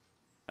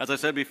As I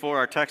said before,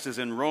 our text is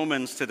in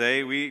Romans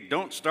today. We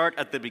don't start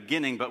at the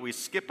beginning, but we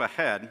skip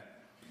ahead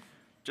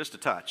just a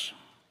touch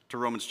to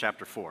Romans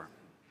chapter 4.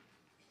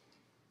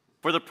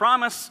 For the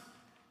promise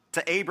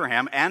to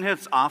Abraham and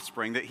his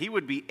offspring that he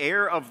would be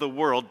heir of the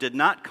world did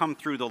not come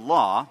through the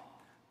law,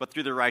 but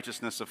through the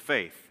righteousness of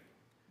faith.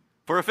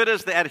 For if it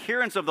is the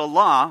adherents of the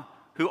law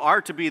who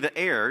are to be the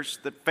heirs,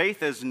 that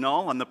faith is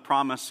null and the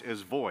promise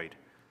is void.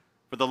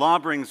 For the law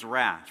brings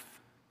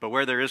wrath, but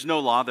where there is no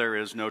law, there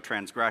is no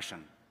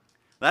transgression.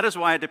 That is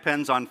why it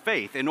depends on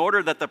faith, in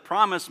order that the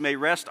promise may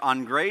rest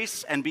on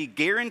grace and be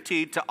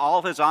guaranteed to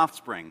all his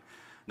offspring,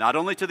 not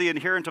only to the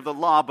adherent of the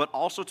law, but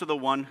also to the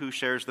one who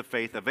shares the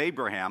faith of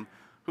Abraham,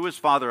 who is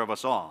father of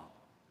us all.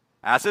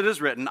 As it is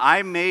written,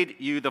 I made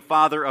you the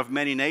father of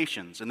many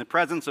nations, in the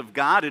presence of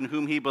God in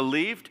whom he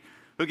believed,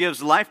 who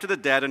gives life to the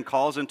dead and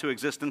calls into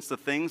existence the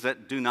things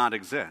that do not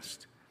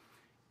exist.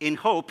 In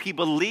hope, he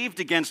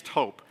believed against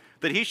hope,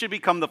 that he should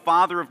become the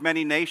father of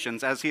many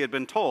nations, as he had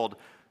been told,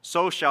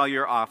 so shall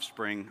your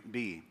offspring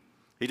be.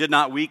 He did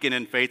not weaken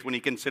in faith when he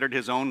considered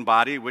his own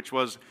body, which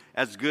was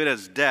as good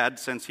as dead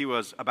since he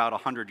was about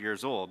 100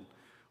 years old,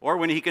 or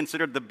when he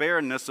considered the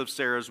barrenness of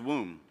Sarah's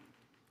womb.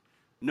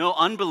 No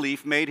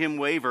unbelief made him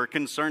waver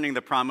concerning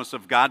the promise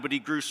of God, but he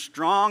grew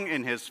strong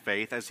in his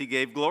faith as he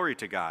gave glory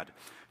to God,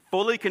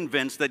 fully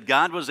convinced that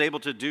God was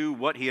able to do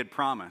what he had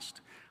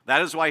promised.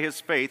 That is why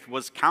his faith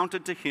was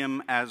counted to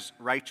him as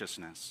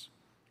righteousness.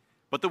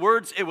 But the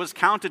words "it was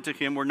counted to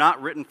him" were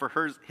not written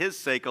for his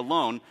sake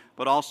alone,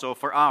 but also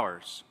for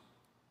ours.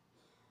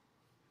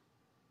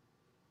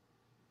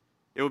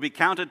 It will be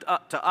counted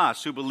to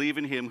us who believe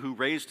in him who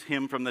raised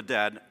him from the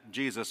dead,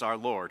 Jesus our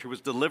Lord, who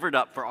was delivered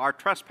up for our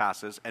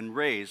trespasses and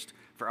raised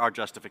for our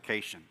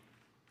justification.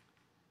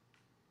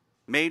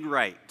 Made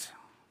right.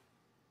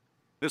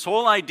 This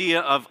whole idea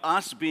of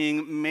us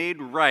being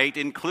made right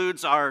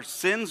includes our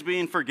sins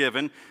being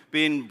forgiven,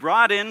 being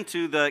brought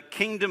into the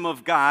kingdom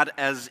of God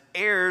as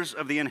heirs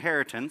of the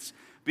inheritance,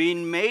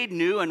 being made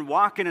new and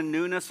walk in a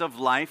newness of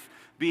life,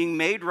 being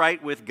made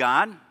right with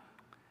God,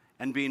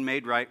 and being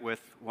made right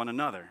with one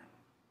another.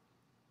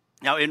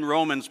 Now, in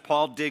Romans,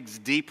 Paul digs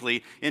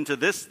deeply into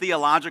this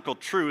theological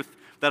truth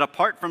that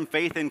apart from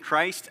faith in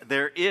Christ,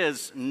 there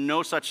is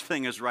no such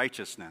thing as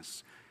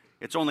righteousness.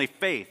 It's only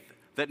faith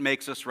that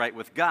makes us right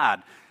with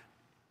God.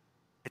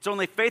 It's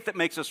only faith that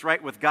makes us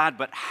right with God,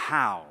 but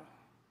how?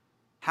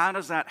 How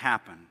does that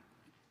happen?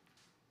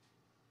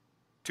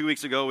 2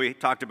 weeks ago, we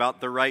talked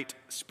about the right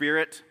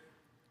spirit,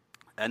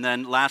 and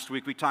then last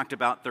week we talked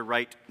about the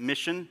right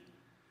mission,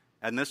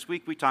 and this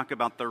week we talk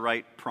about the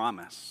right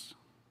promise.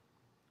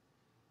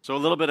 So a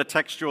little bit of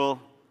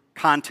textual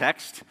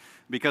context,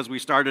 because we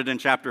started in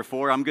chapter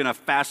 4. I'm going to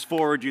fast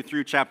forward you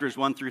through chapters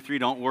 1 through 3.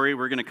 Don't worry,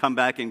 we're going to come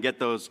back and get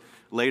those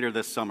later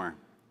this summer.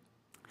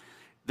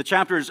 The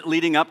chapters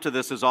leading up to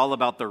this is all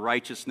about the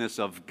righteousness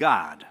of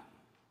God.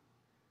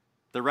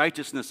 The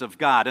righteousness of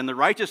God. And the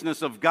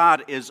righteousness of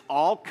God is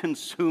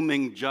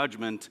all-consuming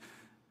judgment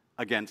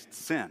against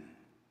sin.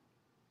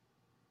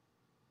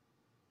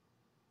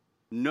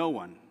 No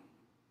one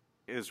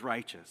is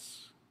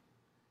righteous.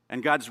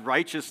 And God's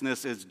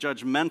righteousness is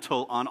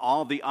judgmental on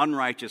all the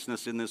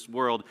unrighteousness in this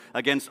world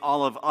against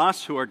all of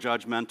us who are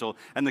judgmental.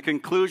 And the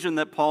conclusion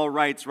that Paul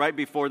writes right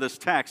before this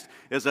text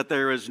is that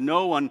there is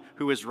no one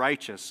who is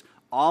righteous.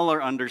 All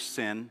are under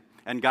sin,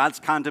 and God's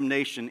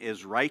condemnation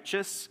is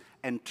righteous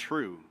and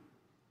true.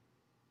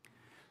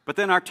 But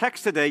then our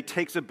text today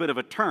takes a bit of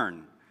a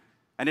turn,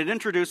 and it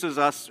introduces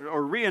us,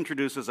 or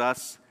reintroduces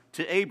us,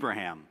 to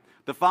Abraham,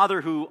 the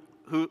father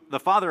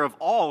of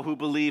all who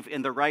believe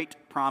in the right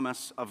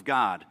promise of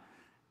God.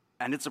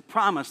 And it's a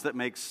promise that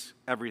makes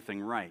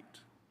everything right.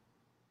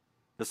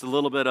 Just a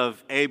little bit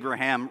of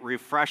Abraham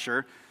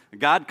refresher.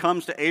 God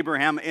comes to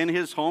Abraham in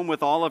his home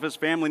with all of his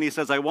family, and he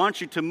says, I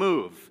want you to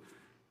move.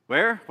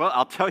 Where? Well,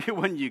 I'll tell you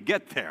when you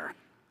get there.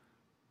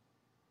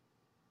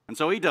 And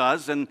so he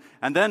does, and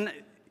then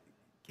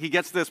he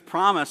gets this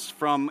promise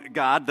from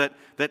God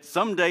that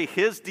someday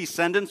his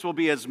descendants will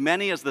be as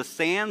many as the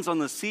sands on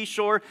the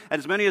seashore, and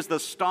as many as the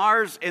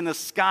stars in the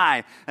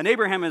sky. And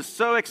Abraham is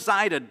so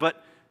excited,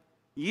 but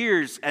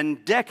years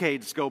and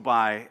decades go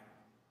by,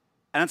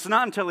 and it's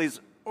not until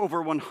he's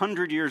over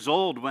 100 years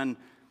old when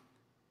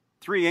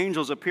 3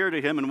 angels appear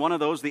to him, and one of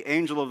those, the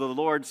angel of the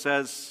Lord,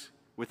 says,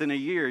 within a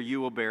year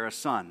you will bear a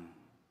son.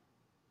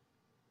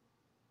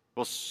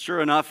 Well,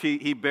 sure enough,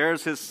 he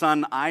bears his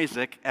son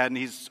Isaac, and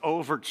he's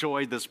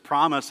overjoyed. This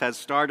promise has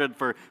started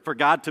for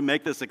God to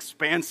make this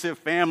expansive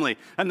family.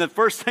 And the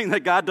first thing that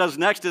God does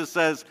next is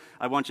says,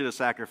 I want you to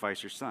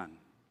sacrifice your son.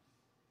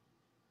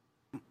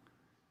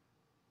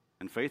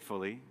 And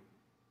faithfully,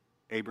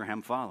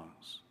 Abraham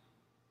follows.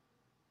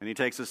 And he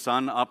takes his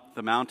son up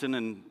the mountain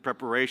in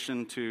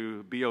preparation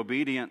to be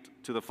obedient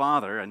to the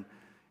father. And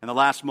in the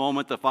last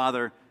moment, the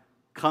father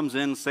comes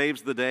in,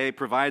 saves the day,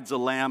 provides a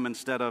lamb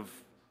instead of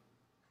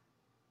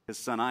his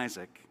son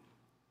Isaac.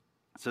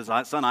 It says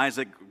son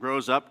Isaac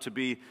grows up to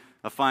be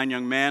a fine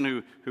young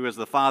man who is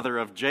the father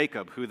of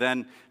Jacob, who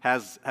then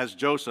has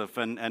Joseph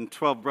and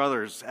 12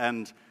 brothers.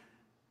 And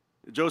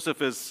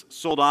Joseph is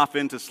sold off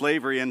into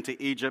slavery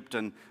into Egypt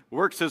and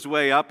works his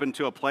way up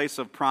into a place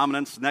of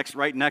prominence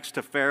right next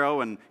to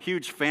Pharaoh, and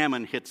huge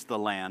famine hits the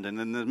land. And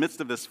in the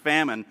midst of this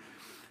famine,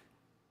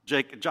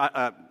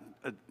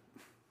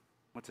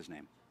 what's his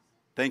name?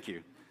 Thank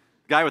you.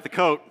 Guy with the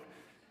coat.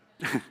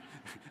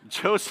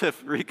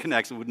 Joseph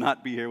reconnects, would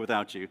not be here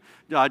without you.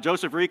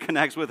 Joseph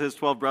reconnects with his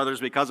 12 brothers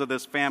because of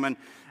this famine,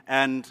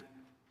 and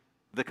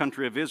the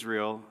country of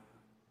Israel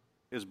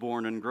is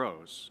born and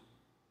grows.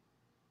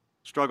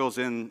 Struggles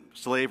in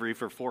slavery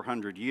for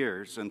 400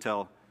 years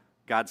until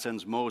God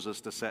sends Moses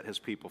to set his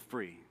people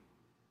free.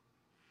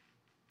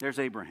 There's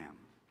Abraham,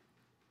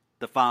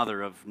 the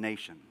father of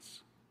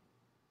nations.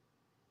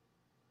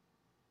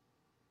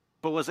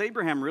 But was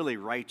Abraham really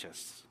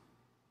righteous,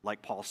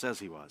 like Paul says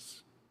he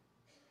was?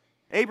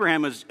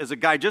 Abraham is a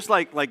guy just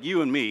like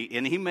you and me,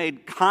 and he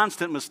made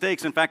constant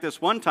mistakes. In fact,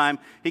 this one time,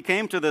 he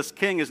came to this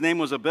king. His name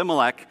was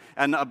Abimelech.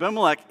 And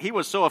Abimelech, he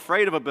was so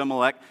afraid of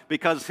Abimelech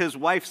because his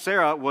wife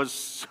Sarah was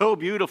so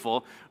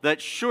beautiful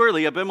that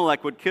surely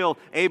Abimelech would kill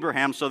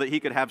Abraham so that he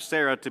could have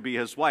Sarah to be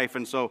his wife.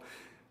 And so,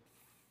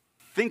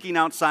 thinking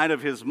outside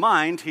of his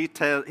mind, he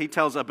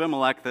tells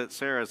Abimelech that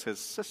Sarah is his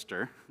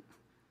sister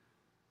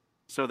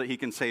so that he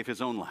can save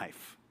his own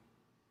life.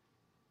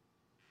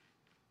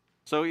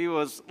 So he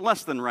was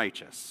less than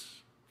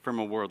righteous from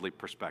a worldly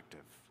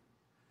perspective.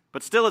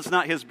 But still, it's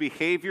not his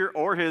behavior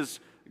or his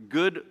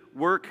good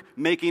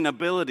work-making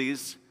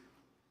abilities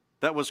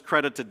that was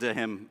credited to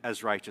him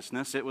as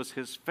righteousness. It was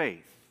his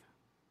faith.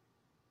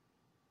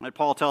 Like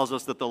Paul tells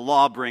us that the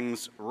law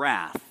brings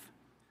wrath.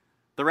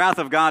 The wrath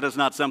of God is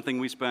not something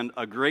we spend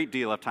a great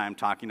deal of time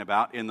talking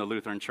about in the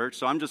Lutheran Church,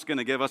 so I'm just going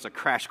to give us a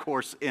crash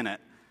course in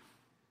it.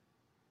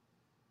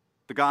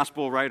 The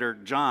gospel writer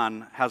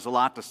John has a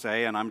lot to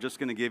say, and I'm just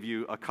going to give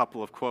you a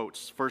couple of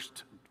quotes.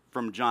 First,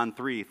 from John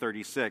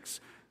 3:36.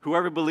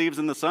 Whoever believes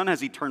in the Son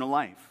has eternal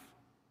life.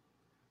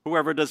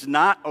 Whoever does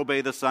not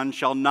obey the Son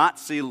shall not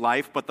see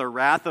life, but the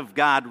wrath of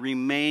God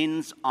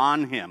remains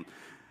on him.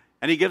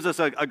 And he gives us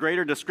a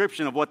greater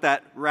description of what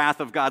that wrath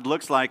of God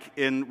looks like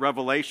in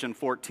Revelation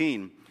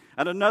 14.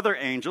 And another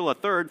angel, a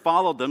third,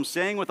 followed them,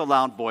 saying with a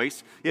loud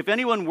voice, if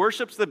anyone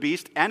worships the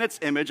beast and its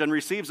image and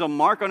receives a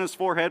mark on his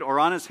forehead or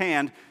on his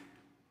hand,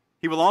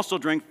 he will also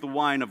drink the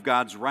wine of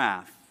God's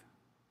wrath.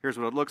 Here's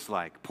what it looks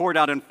like. Poured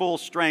out in full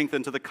strength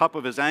into the cup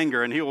of his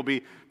anger, and he will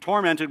be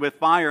tormented with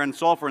fire and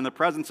sulfur in the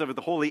presence of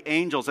the holy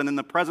angels and in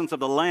the presence of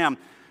the Lamb.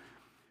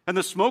 And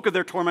the smoke of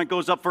their torment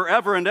goes up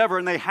forever and ever,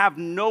 and they have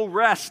no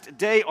rest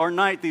day or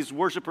night, these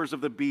worshipers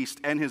of the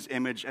beast and his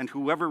image, and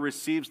whoever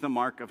receives the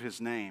mark of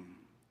his name.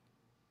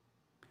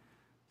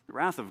 The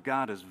wrath of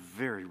God is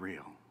very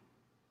real.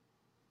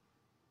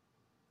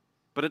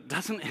 But it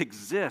doesn't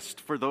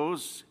exist for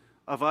those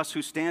of us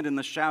who stand in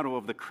the shadow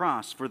of the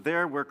cross. For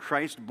there where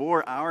Christ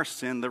bore our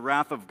sin, the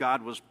wrath of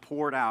God was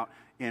poured out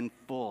in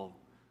full.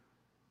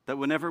 That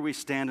whenever we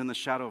stand in the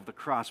shadow of the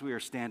cross, we are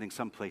standing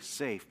someplace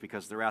safe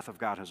because the wrath of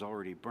God has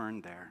already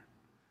burned there.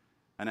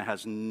 And it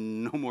has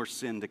no more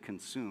sin to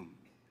consume.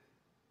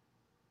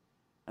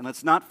 And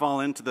let's not fall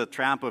into the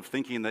trap of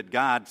thinking that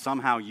God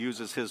somehow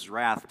uses his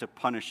wrath to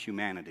punish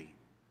humanity.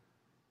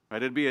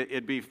 Right?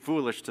 It'd be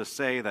foolish to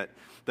say that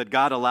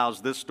God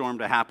allows this storm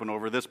to happen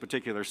over this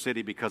particular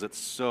city because it's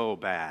so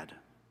bad.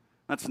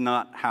 That's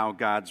not how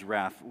God's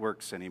wrath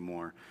works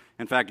anymore.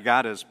 In fact,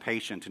 God is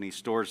patient and he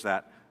stores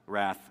that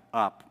wrath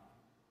up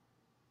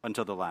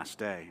until the last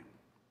day.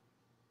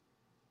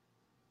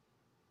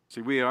 See,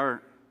 we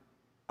are,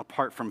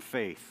 apart from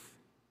faith,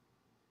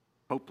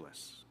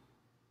 hopeless.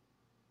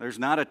 There's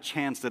not a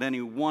chance that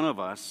any one of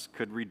us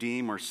could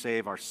redeem or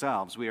save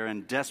ourselves. We are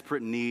in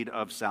desperate need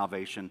of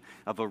salvation,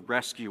 of a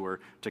rescuer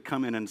to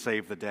come in and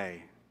save the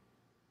day.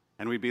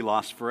 And we'd be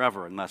lost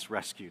forever unless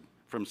rescued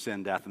from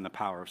sin, death, and the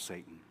power of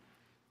Satan.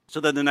 So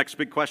then the next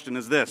big question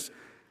is this: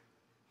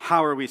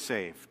 how are we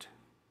saved?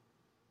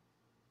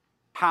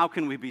 How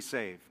can we be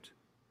saved?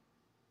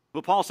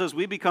 Well, Paul says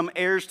we become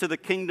heirs to the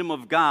kingdom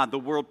of God, the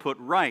world put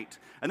right.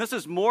 And this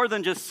is more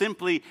than just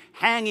simply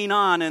hanging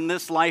on in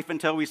this life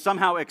until we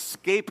somehow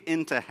escape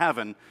into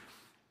heaven.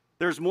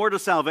 There's more to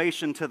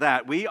salvation to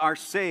that. We are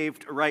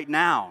saved right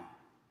now.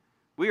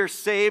 We are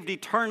saved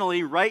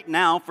eternally right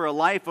now for a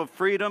life of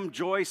freedom,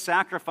 joy,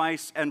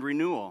 sacrifice, and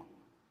renewal.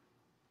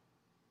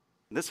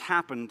 This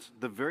happened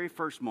the very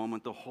first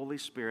moment the Holy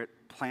Spirit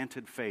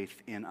planted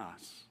faith in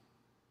us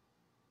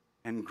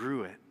and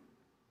grew it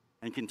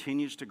and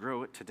continues to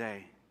grow it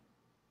today.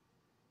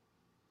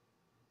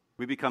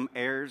 We become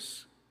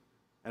heirs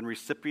and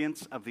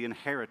recipients of the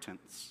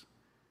inheritance.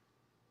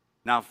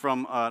 Now,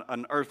 from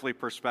an earthly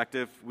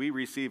perspective, we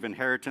receive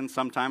inheritance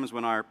sometimes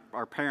when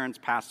our parents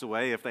pass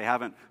away, if they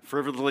haven't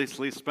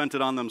frivolously spent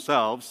it on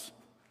themselves,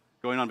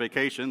 going on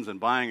vacations and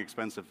buying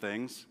expensive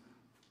things,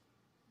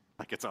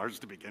 like it's ours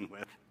to begin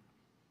with.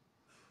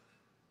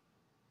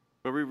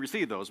 But we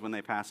receive those when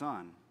they pass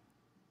on.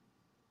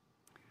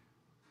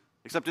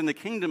 Except in the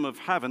kingdom of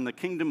heaven, the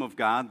kingdom of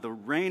God, the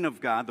reign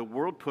of God, the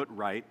world put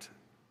right,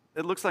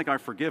 it looks like our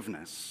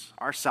forgiveness,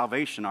 our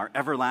salvation, our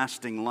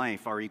everlasting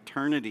life, our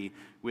eternity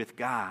with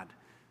God.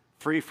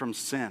 free from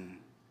sin,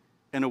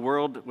 in a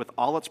world with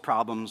all its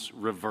problems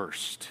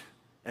reversed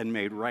and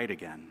made right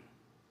again.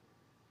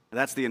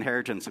 That's the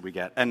inheritance that we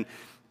get. And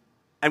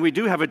we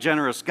do have a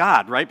generous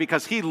God, right?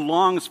 Because he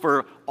longs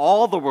for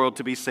all the world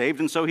to be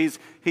saved. And so he's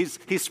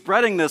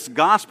spreading this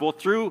gospel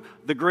through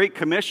the Great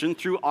Commission,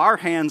 through our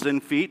hands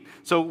and feet.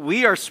 So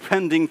we are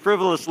spending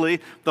frivolously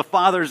the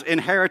Father's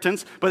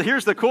inheritance. But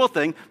here's the cool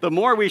thing. The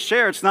more we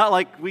share, it's not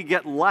like we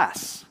get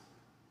less.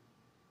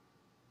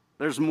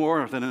 There's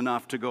more than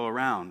enough to go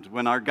around.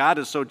 When our God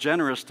is so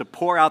generous to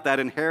pour out that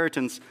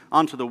inheritance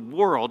onto the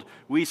world,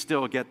 we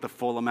still get the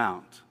full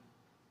amount.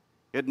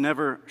 It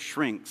never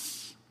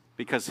shrinks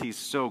because he's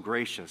so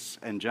gracious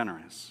and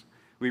generous.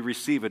 We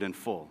receive it in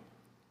full.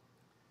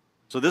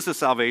 So this is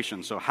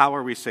salvation. So how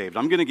are we saved?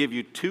 I'm going to give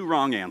you 2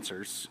 wrong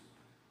answers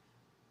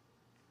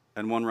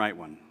and 1 right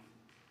one.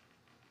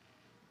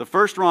 The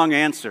first wrong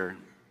answer,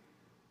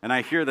 and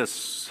I hear this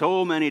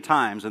so many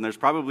times, and there's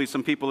probably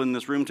some people in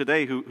this room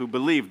today who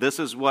believe this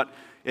is what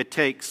it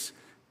takes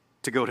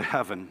to go to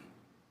heaven.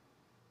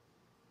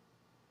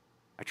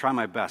 I try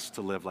my best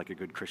to live like a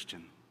good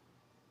Christian.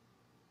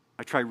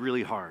 I try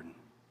really hard.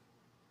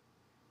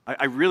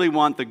 I really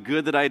want the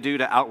good that I do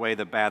to outweigh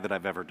the bad that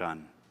I've ever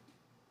done.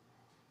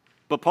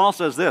 But Paul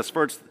says this,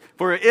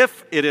 for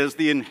if it is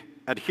the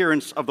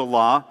adherents of the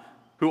law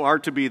who are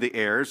to be the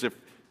heirs,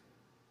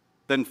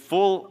 then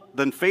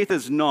faith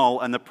is null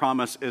and the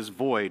promise is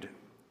void.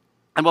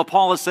 And what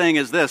Paul is saying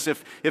is this,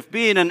 if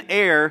being an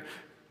heir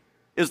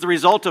is the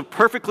result of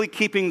perfectly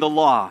keeping the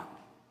law,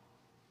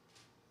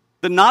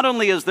 then not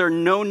only is there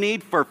no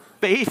need for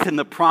faith in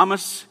the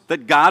promise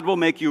that God will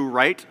make you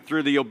right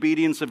through the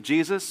obedience of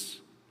Jesus,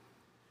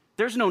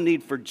 there's no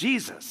need for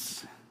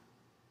Jesus.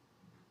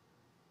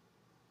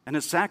 And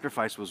his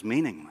sacrifice was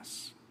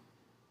meaningless.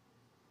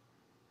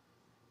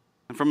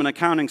 And from an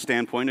accounting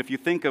standpoint, if you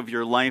think of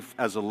your life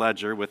as a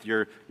ledger, with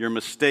your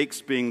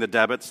mistakes being the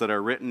debits that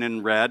are written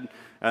in red,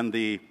 and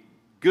the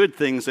good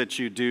things that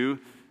you do,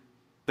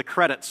 the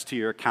credits to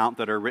your account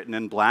that are written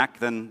in black,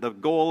 then the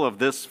goal of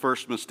this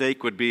first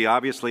mistake would be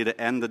obviously to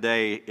end the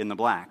day in the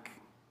black.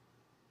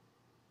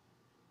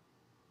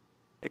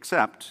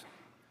 Except,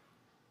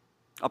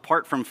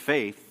 apart from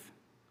faith,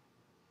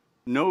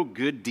 no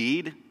good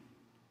deed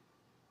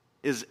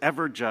is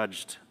ever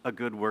judged a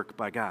good work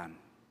by God.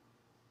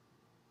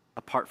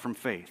 Apart from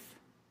faith.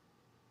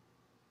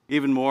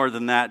 Even more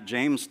than that,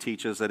 James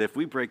teaches that if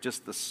we break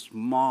just the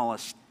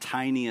smallest,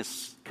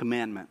 tiniest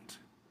commandment,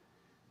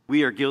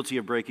 we are guilty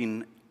of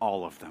breaking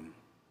all of them.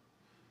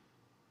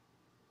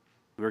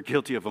 We're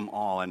guilty of them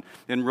all. And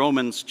in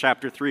Romans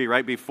chapter 3,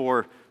 right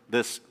before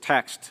this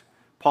text,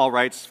 Paul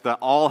writes that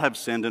all have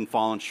sinned and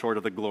fallen short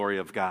of the glory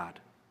of God.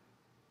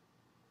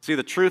 See,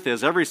 the truth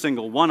is, every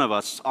single one of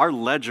us, our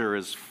ledger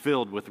is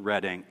filled with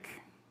red ink.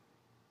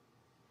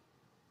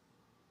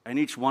 And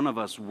each one of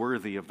us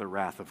worthy of the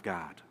wrath of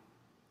God.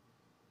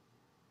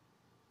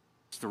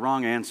 It's the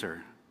wrong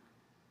answer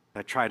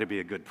that try to be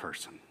a good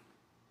person.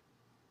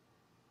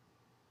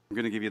 I'm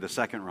going to give you the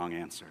second wrong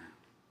answer.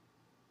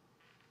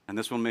 And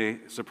this one may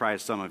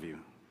surprise some of you.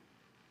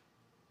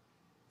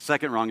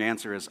 Second wrong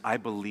answer is, I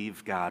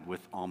believe God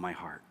with all my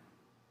heart.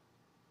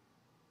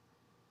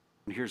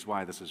 And here's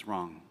why this is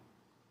wrong.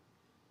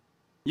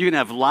 You can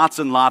have lots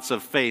and lots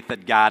of faith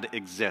that God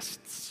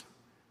exists.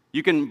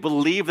 You can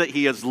believe that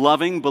he is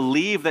loving,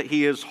 believe that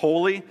he is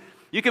holy.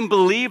 You can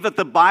believe that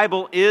the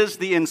Bible is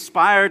the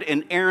inspired,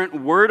 inerrant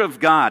Word of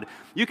God.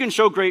 You can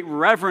show great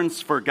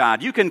reverence for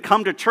God. You can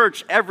come to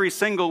church every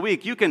single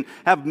week. You can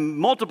have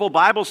multiple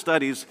Bible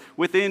studies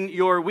within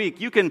your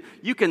week. You can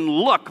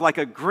look like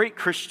a great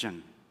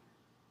Christian.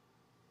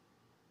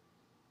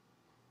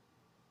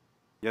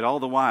 Yet all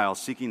the while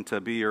seeking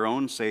to be your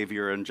own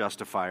Savior and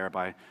justifier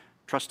by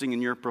trusting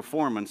in your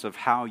performance of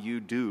how you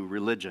do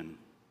religion.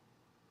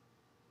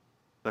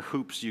 The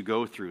hoops you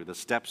go through, the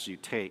steps you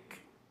take,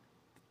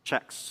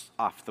 checks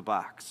off the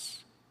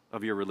box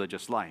of your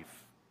religious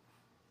life.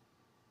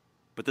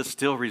 But this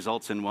still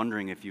results in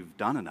wondering if you've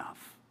done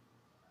enough.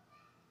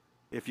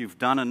 If you've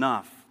done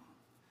enough.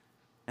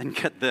 And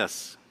get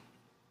this.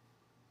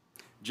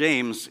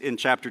 James, in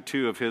chapter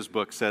 2 of his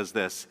book, says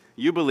this.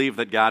 You believe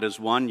that God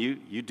is one,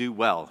 you do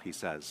well, he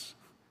says.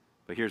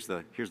 But here's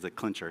the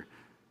clincher.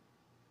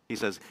 He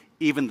says,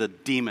 even the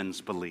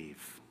demons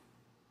believe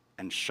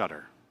and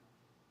shudder.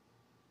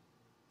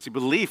 See,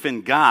 belief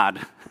in God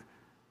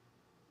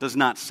does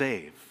not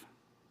save.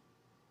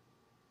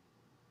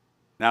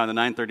 Now, in the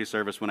 9:30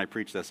 service, when I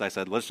preached this, I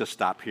said, let's just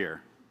stop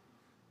here,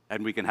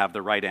 and we can have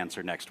the right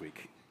answer next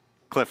week,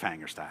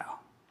 cliffhanger style.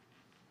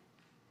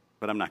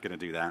 But I'm not going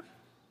to do that.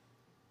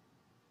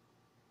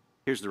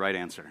 Here's the right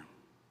answer.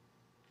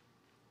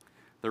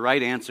 The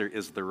right answer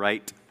is the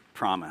right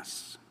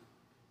promise.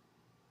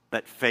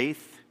 That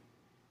faith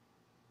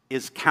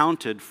is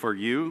counted for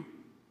you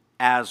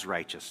as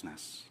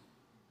righteousness.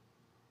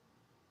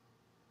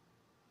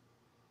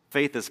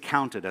 Faith is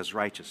counted as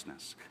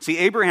righteousness. See,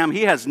 Abraham,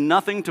 he has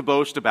nothing to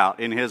boast about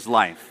in his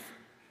life.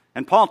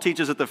 And Paul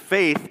teaches that the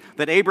faith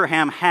that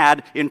Abraham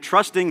had in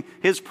trusting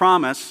his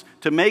promise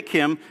to make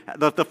him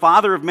the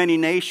father of many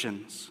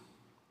nations,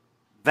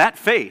 that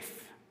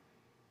faith,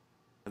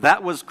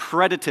 that was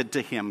credited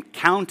to him,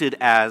 counted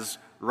as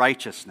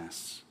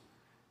righteousness.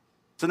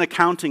 It's an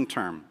accounting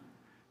term.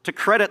 To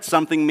credit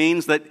something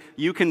means that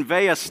you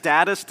convey a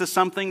status to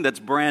something that's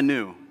brand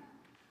new.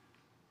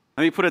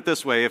 Let me put it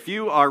this way. If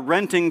you are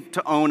renting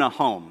to own a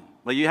home,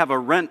 like you have a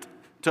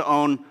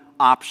rent-to-own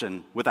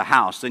option with a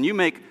house, and you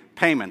make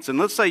payments, and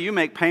let's say you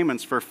make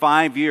payments for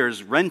 5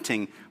 years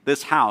renting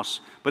this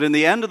house, but in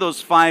the end of those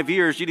 5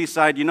 years, you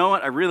decide, you know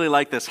what, I really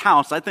like this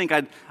house. I think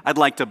I'd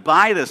like to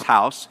buy this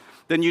house.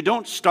 Then you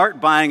don't start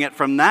buying it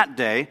from that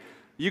day.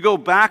 You go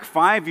back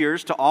 5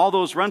 years to all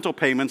those rental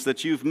payments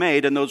that you've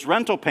made, and those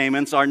rental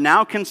payments are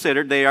now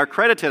considered, they are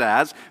credited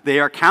as, they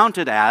are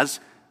counted as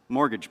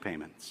mortgage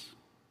payments.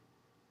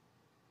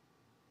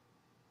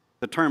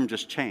 The term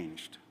just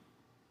changed.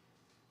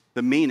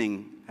 The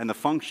meaning and the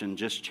function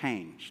just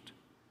changed.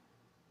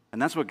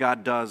 And that's what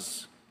God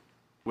does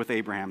with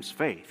Abraham's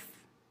faith.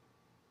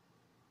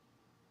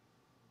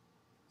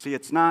 See,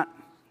 it's not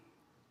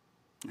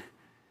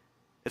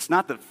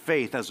that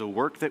faith as a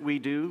work that we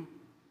do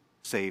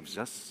saves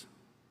us.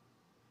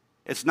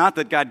 It's not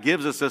that God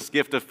gives us this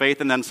gift of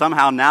faith and then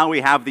somehow now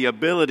we have the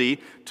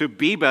ability to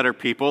be better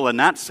people and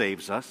that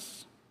saves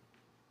us.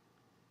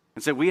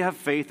 And so we have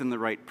faith in the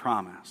right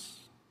promise.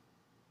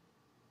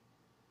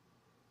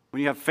 When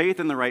you have faith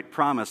in the right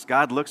promise,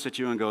 God looks at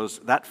you and goes,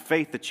 that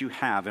faith that you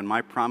have in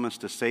my promise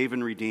to save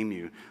and redeem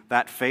you,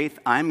 that faith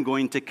I'm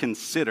going to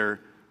consider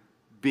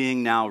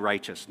being now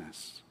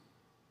righteousness.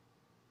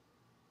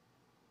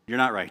 You're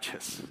not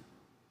righteous,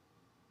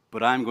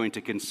 but I'm going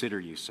to consider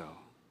you so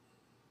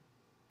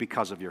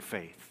because of your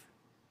faith.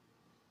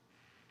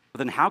 But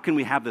then how can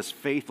we have this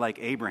faith like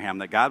Abraham,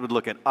 that God would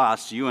look at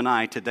us, you and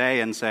I, today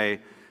and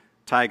say,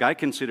 Tig, I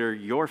consider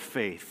your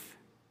faith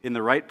in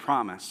the right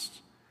promise.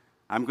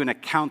 I'm going to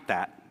count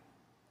that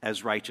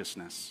as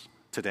righteousness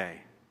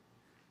today.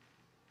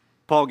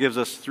 Paul gives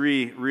us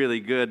 3 really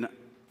good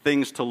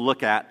things to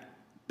look at,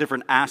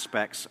 different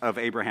aspects of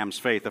Abraham's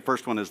faith. The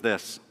first one is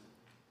this.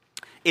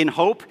 In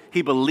hope,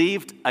 he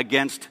believed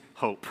against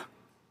hope.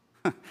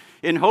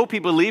 In hope, he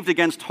believed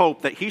against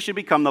hope that he should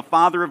become the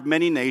father of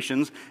many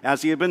nations,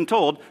 as he had been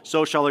told,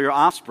 so shall your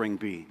offspring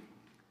be.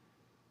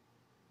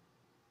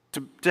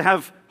 To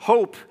have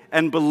hope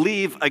and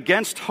believe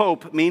against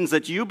hope means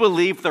that you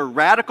believe the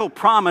radical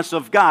promise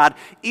of God,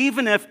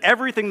 even if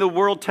everything the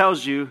world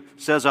tells you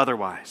says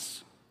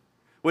otherwise.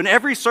 When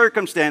every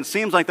circumstance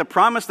seems like the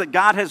promise that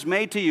God has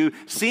made to you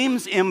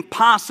seems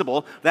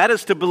impossible, that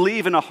is to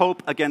believe in a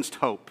hope against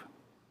hope.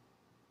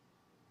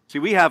 See,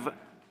 we have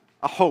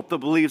a hope that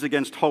believes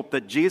against hope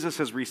that Jesus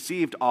has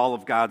received all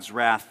of God's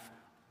wrath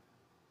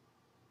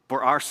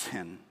for our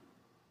sin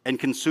and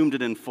consumed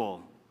it in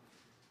full.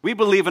 We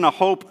believe in a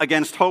hope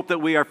against hope that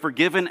we are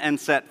forgiven and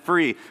set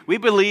free. We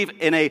believe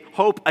in a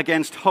hope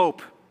against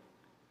hope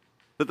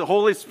that the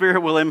Holy Spirit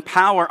will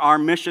empower our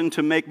mission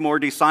to make more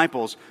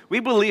disciples.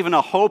 We believe in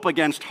a hope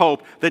against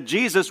hope that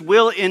Jesus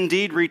will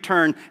indeed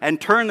return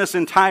and turn this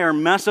entire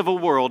mess of a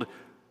world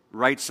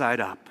right side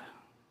up.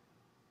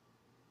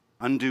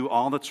 Undo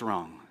all that's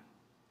wrong.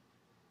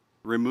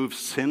 Remove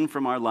sin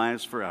from our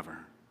lives forever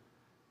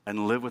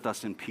and live with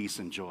us in peace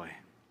and joy.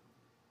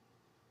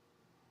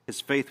 His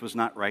faith was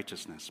not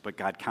righteousness, but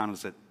God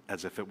counted it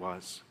as if it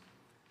was.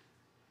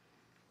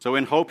 So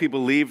in hope, he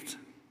believed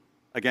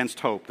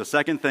against hope. The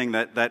second thing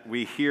that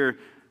we hear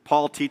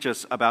Paul teach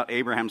us about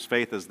Abraham's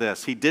faith is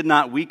this. He did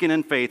not weaken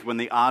in faith when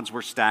the odds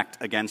were stacked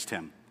against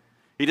him.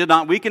 He did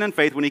not weaken in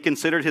faith when he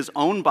considered his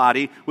own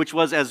body, which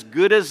was as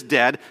good as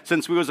dead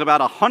since he was about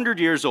 100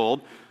 years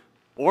old,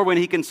 or when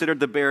he considered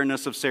the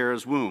barrenness of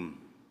Sarah's womb.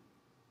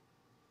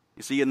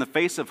 You see, in the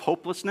face of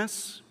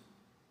hopelessness,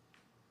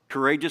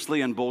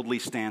 courageously and boldly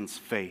stands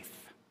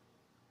faith.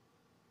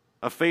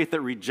 A faith that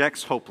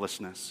rejects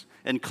hopelessness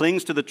and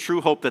clings to the true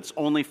hope that's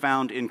only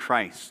found in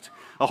Christ.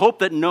 A hope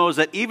that knows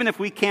that even if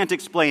we can't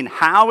explain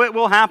how it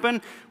will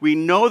happen, we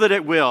know that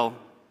it will.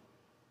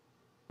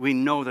 We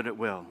know that it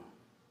will.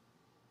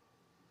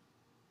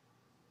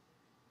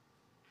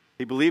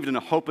 He believed in a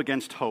hope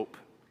against hope.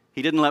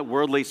 He didn't let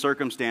worldly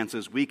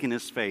circumstances weaken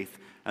his faith.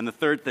 And the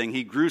third thing,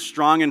 he grew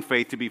strong in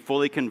faith to be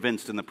fully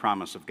convinced in the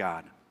promise of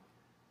God.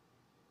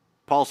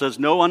 Paul says,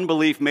 no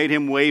unbelief made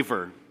him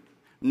waver.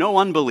 No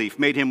unbelief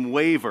made him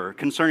waver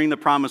concerning the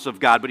promise of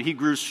God, but he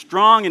grew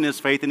strong in his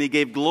faith and he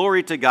gave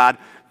glory to God,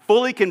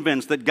 fully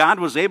convinced that God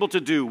was able to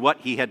do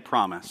what he had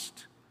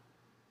promised.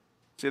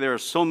 See, there are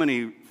so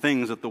many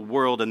things that the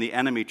world and the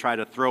enemy try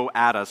to throw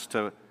at us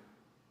to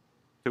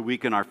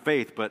weaken our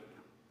faith, but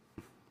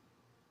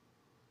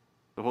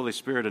the Holy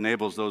Spirit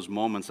enables those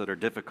moments that are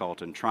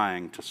difficult and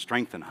trying to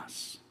strengthen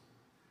us,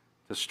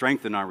 to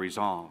strengthen our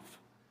resolve,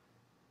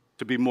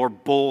 to be more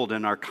bold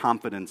in our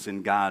confidence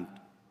in God,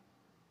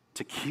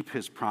 to keep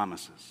his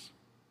promises.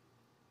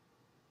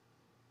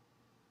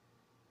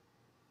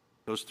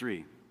 Those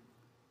 3.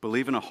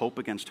 Believe in a hope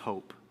against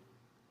hope.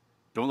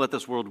 Don't let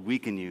this world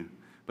weaken you.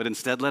 but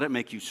instead let it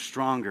make you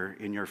stronger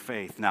in your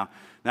faith. Now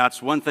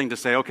it's one thing to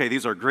say, okay,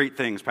 these are great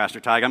things, Pastor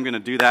Tig. I'm going to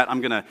do that.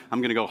 I'm going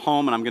to go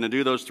home and I'm going to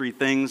do those 3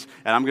 things,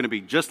 and I'm going to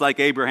be just like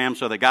Abraham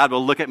so that God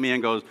will look at me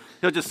and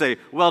he'll just say,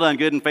 well done,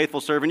 good and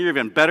faithful servant. You're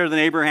even better than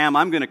Abraham.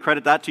 I'm going to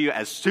credit that to you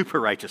as super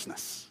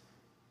righteousness.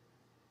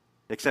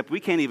 Except we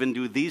can't even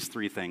do these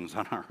 3 things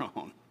on our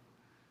own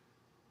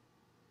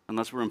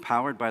unless we're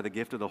empowered by the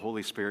gift of the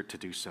Holy Spirit to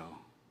do so.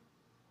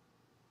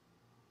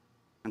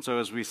 And so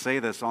as we say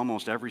this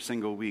almost every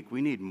single week,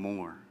 we need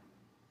more.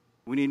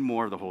 We need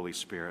more of the Holy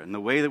Spirit. And the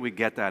way that we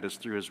get that is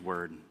through His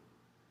Word,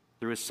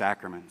 through His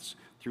sacraments,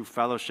 through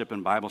fellowship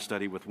and Bible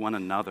study with one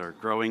another,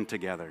 growing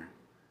together.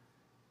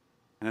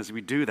 And as we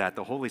do that,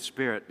 the Holy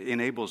Spirit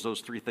enables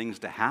those 3 things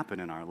to happen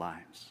in our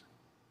lives.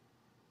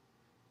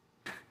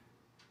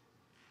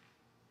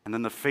 And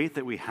then the faith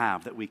that we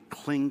have, that we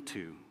cling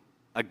to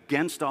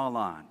against all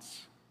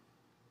odds,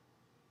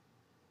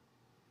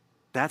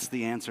 that's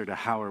the answer to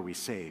how are we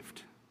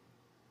saved.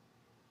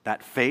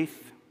 That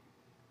faith,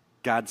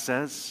 God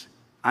says,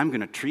 I'm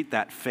going to treat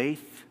that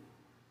faith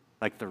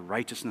like the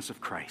righteousness of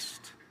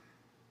Christ.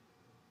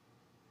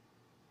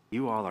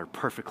 You all are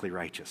perfectly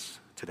righteous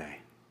today.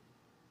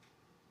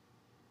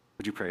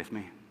 Would you pray with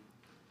me?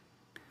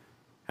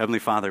 Heavenly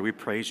Father, we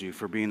praise you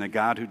for being a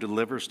God who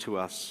delivers to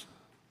us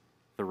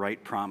the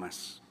right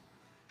promise.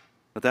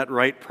 But that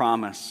right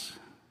promise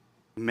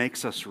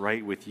makes us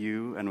right with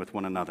you and with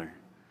one another.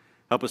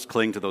 Help us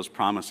cling to those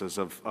promises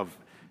of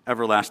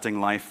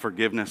everlasting life,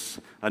 forgiveness,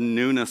 a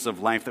newness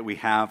of life that we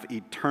have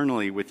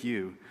eternally with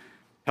you.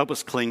 Help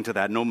us cling to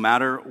that no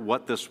matter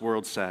what this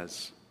world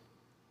says.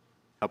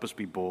 Help us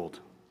be bold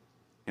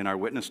in our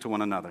witness to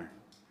one another.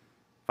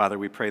 Father,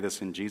 we pray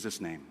this in Jesus'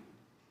 name.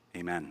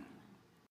 Amen.